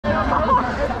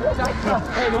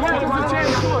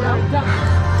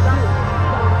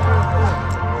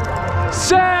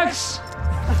Six.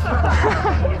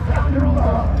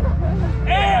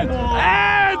 And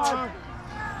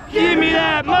give me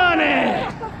that money.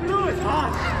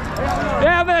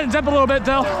 Yeah, then zip a little bit,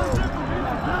 though.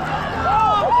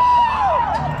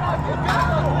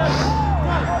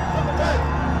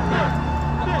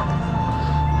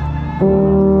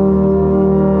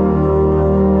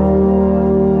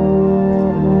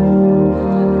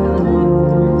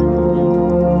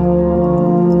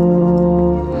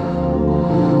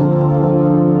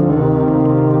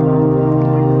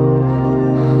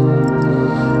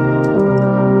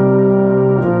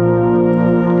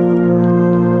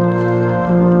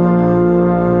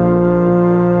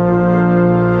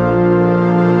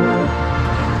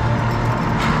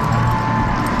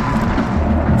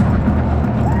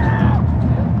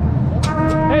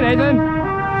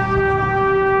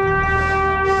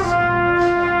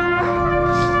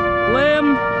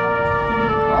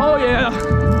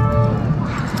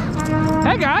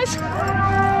 Hey guys!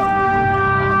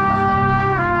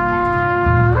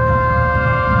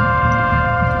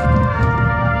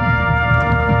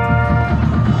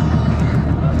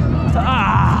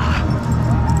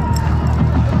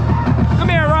 Come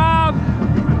here, Rob!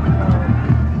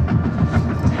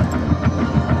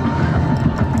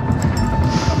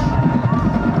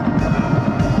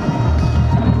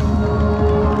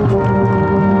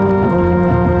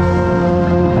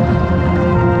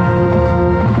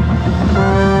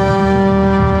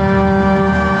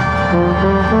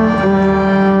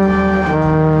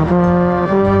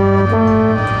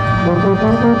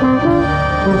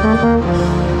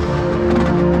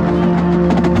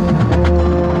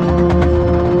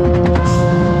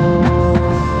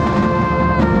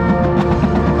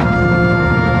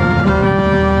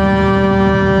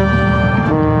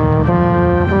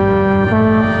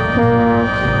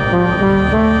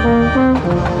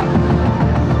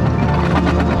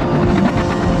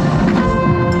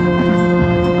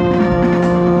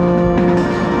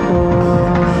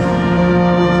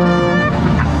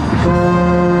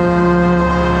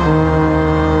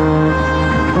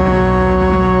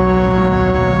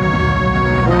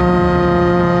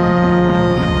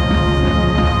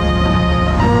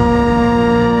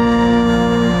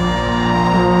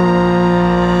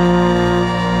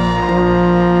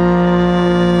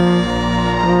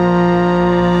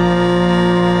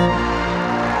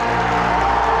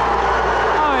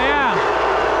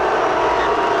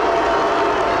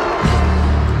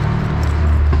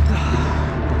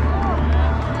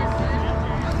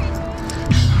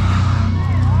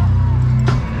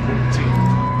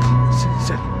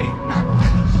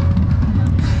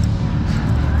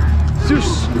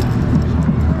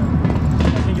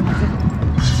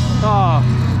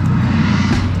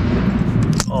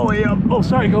 Oh yeah. Oh,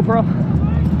 sorry, GoPro.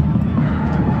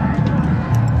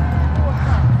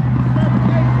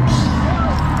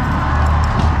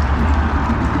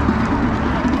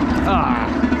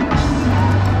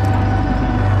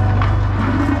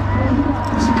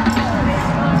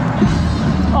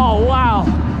 Oh wow,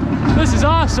 this is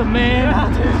awesome, man. Yeah,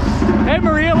 hey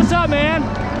Maria, what's up, man?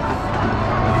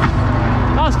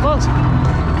 That was close.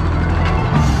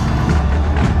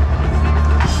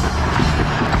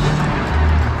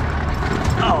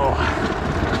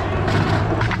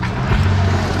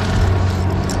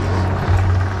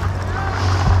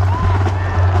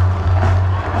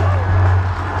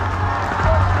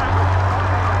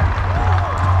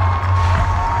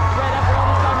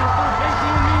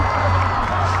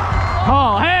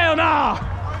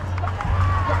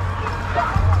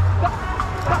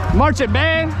 March it,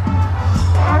 band.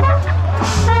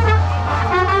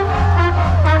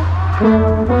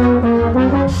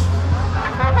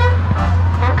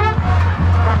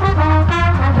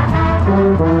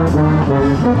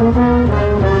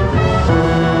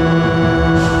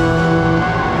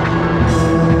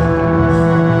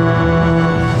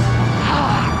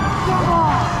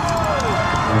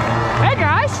 Hey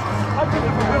guys.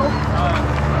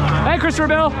 Hey Christopher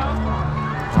Bill.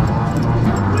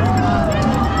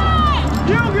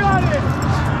 You got it!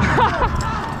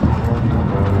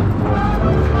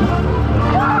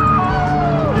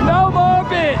 No more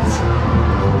bits!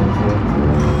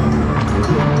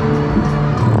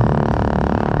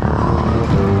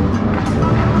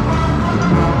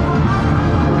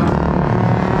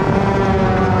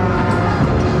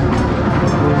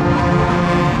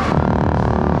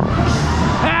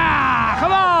 Ah,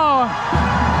 come on!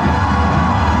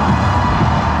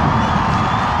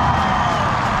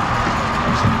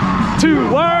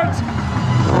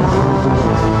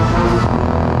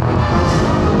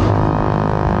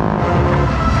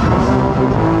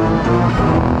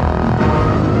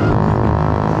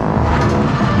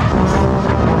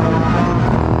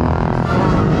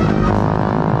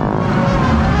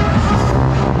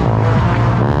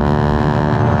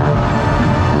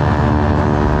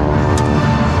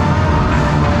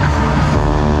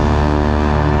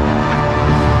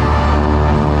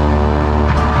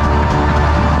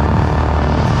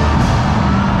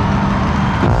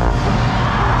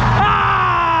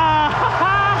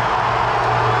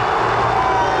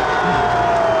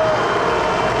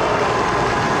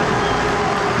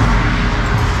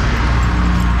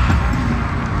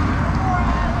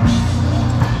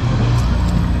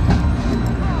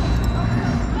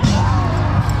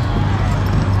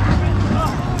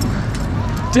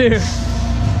 Dude.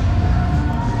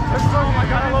 Oh my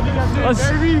God, I love you guys,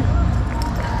 baby.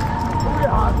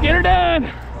 Get her done.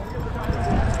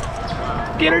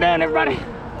 Get her done, everybody.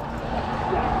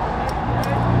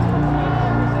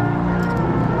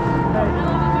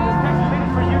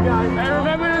 Hey,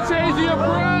 remember to change the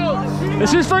approach.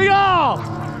 This is for y'all.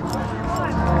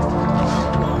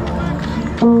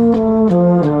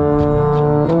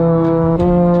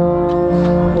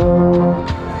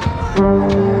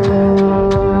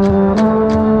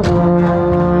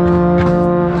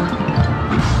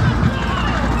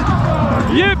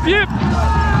 Yip, yip.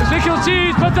 Pickle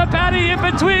cheese, put the patty in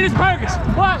between his burgers.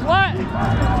 What?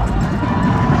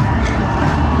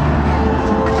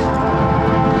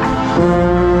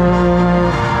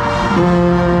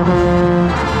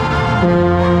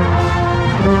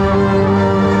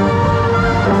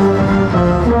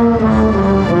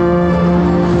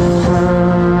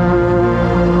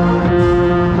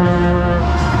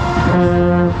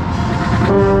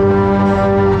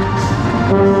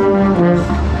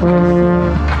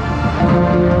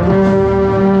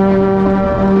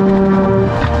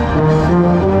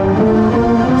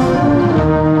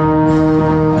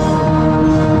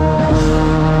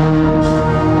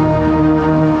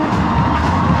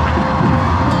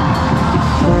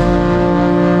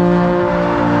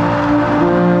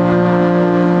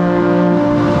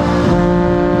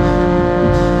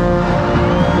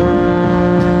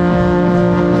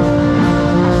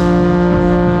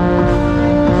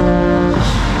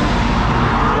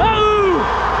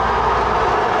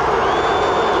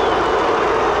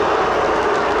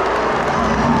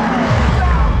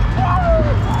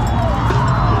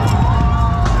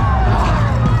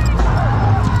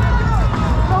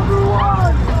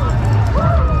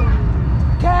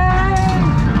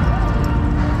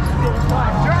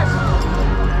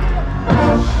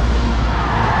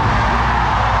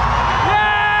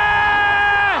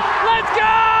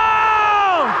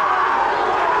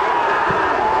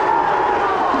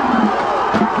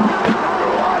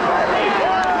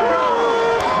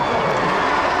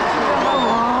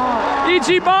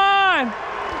 Ichiban!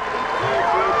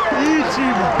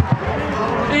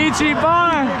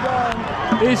 Ichiban!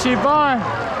 Ichiban!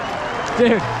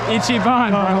 Dude, Ichiban,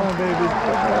 bro. Come on, baby.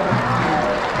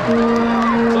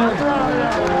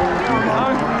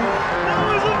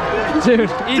 Dude,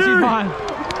 Ichiban.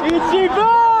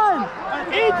 Ichiban!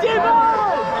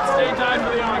 Ichiban! It's stay time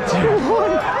for the honor.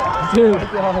 Dude,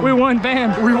 we won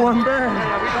band. We won band.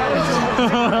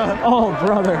 Oh,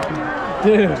 brother.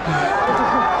 Dude.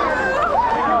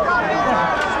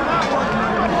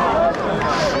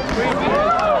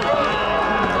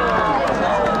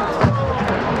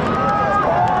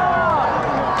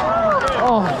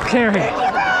 Oh, Carrie.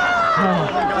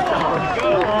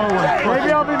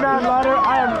 Maybe I'll be mad later. I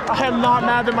am not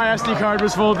mad that my SD card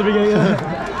was full at the beginning of it.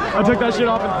 I took that shit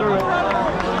off and threw it.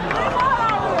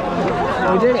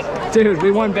 We did it. Dude,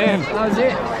 we won band. That was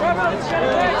it.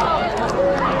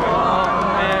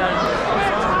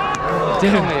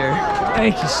 Dude, Come here.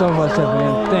 thank you so much,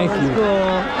 man. Thank you.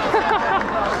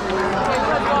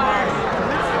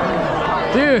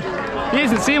 Dude, he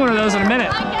hasn't seen one of those in a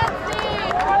minute.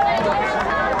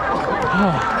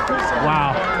 Oh,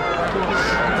 wow.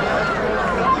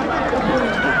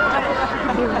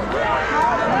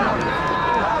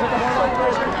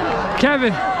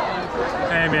 Kevin.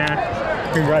 Hey, man.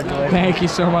 Congratulations. Thank you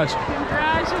so much.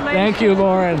 Thank you,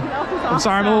 Lauren. I'm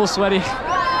sorry, I'm a little sweaty.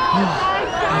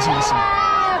 That's awesome.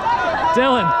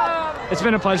 Dylan, it's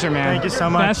been a pleasure, man. Thank you so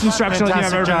much. Best instructional team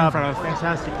I've ever been in job. front of.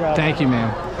 Fantastic job. Thank you,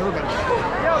 man.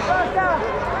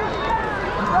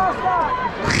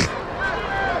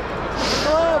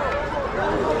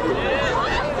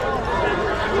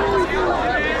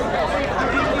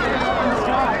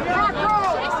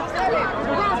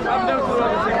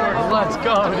 Let's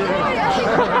go, dude.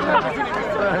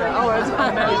 Oh, it's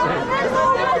amazing.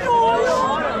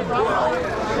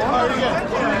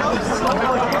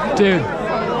 Dude,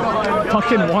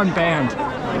 fucking one band.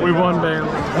 We won band.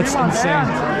 That's insane.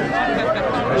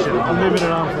 I'm leaving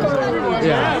it on for a second.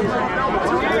 Yeah.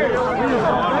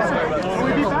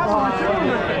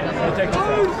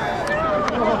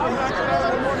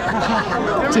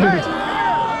 Dude.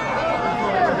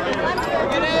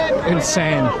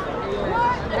 Insane.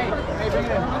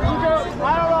 I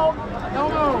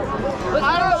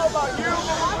don't know about you.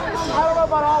 I don't know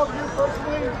about all of you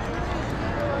personally.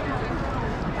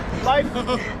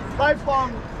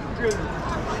 Lifelong dream.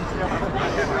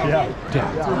 Yeah.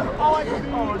 All I can be,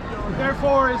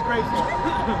 therefore, is grateful.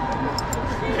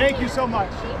 Thank you so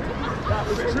much. That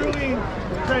was truly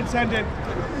transcendent.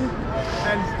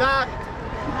 And that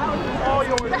All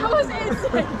yours. That was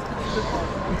insane.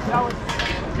 That was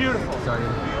beautiful. Sorry.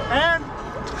 And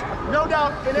no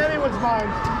doubt in anyone's mind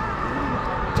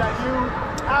that you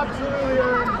absolutely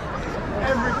earned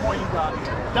every point you got.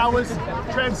 That was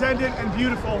transcendent and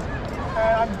beautiful,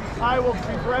 and I will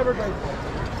be forever grateful.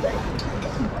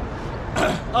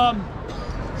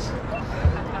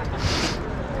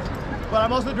 But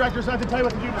I'm also the director, so I have to tell you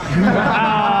what to do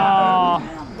now.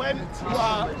 When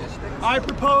I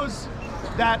propose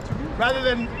that rather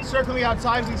than circling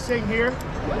outside, we sing here.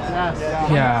 Yes.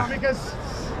 Yeah. Because.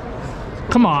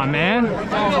 Come on, man.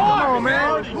 Oh,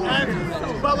 man.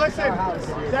 But listen,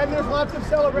 then there's lots of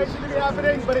celebration to be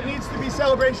happening, but it needs to be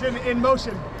celebration in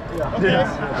motion. Okay?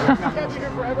 You can't be here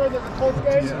forever, there's a Colts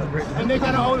game, and they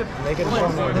gotta own it.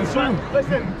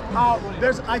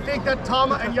 Listen, I think that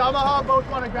Tama and Yamaha both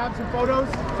want to grab some photos,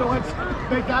 so let's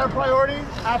make that a priority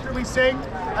after we sing,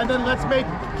 and then let's make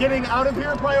getting out of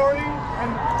here a priority,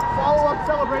 and follow-up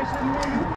celebration.